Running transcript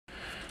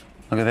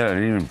Look at that, I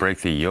didn't even break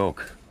the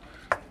yolk.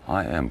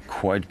 I am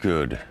quite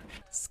good.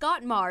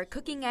 Scott Marr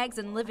cooking eggs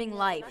and living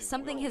life,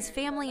 something his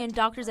family and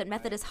doctors at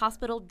Methodist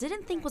Hospital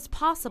didn't think was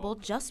possible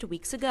just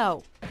weeks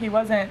ago. He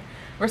wasn't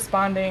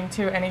responding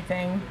to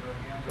anything,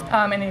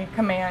 any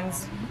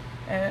commands,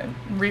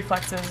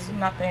 reflexes,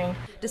 nothing.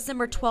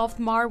 December 12th,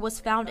 Marr was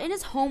found in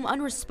his home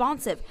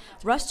unresponsive,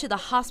 rushed to the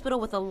hospital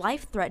with a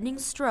life-threatening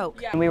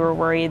stroke. We were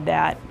worried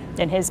that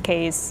in his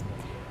case,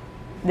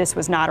 this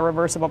was not a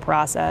reversible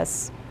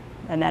process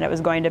and that it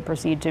was going to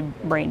proceed to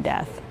brain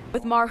death.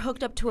 With Marr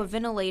hooked up to a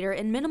ventilator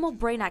and minimal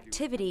brain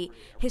activity,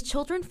 his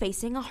children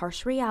facing a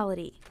harsh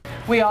reality.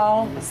 We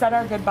all said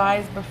our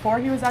goodbyes before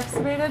he was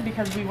extubated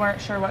because we weren't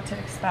sure what to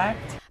expect.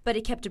 But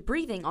he kept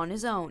breathing on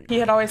his own. He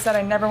had always said,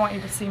 I never want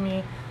you to see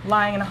me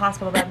lying in a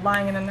hospital bed,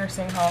 lying in a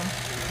nursing home.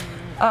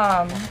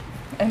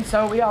 And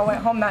so we all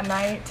went home that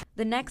night.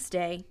 The next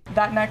day.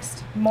 That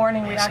next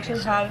morning, we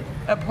actually had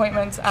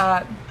appointments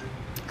at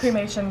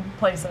cremation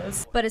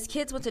places. But his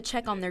kids went to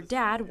check on their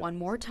dad one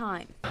more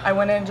time. I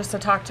went in just to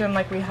talk to him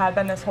like we had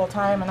been this whole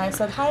time, and I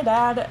said, hi,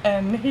 Dad,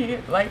 and he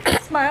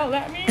smiled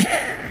at me.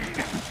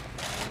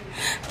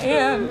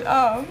 And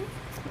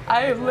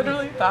I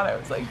literally thought I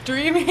was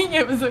dreaming.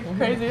 It was the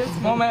craziest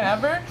moment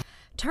ever.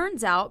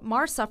 Turns out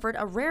Marr suffered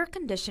a rare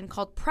condition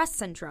called Press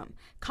syndrome,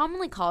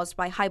 commonly caused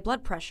by high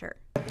blood pressure.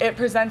 It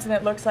presents and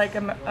it looks like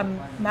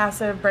a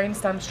massive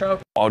brainstem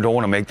stroke. I don't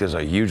want to make this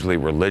a hugely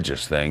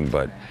religious thing,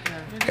 but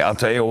I'll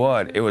tell you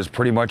what, it was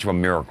pretty much of a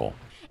miracle.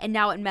 And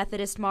now at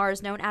Methodist, Marr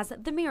is known as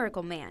the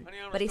Miracle Man,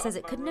 but he says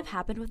it couldn't have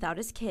happened without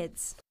his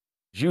kids.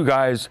 You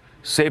guys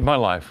saved my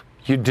life.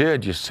 You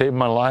did. You saved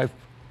my life.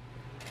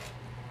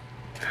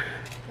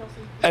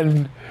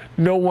 And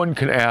no one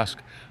can ask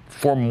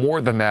for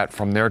more than that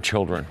from their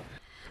children.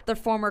 The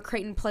former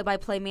Creighton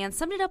play-by-play man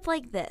summed it up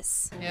like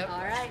this. Yep. All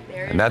right,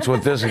 there. And that's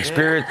what this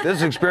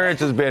experience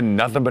has been,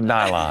 nothing but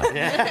nylon.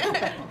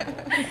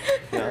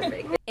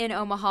 In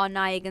Omaha,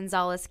 Nia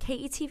Gonzalez,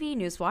 KETV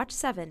News Watch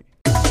 7.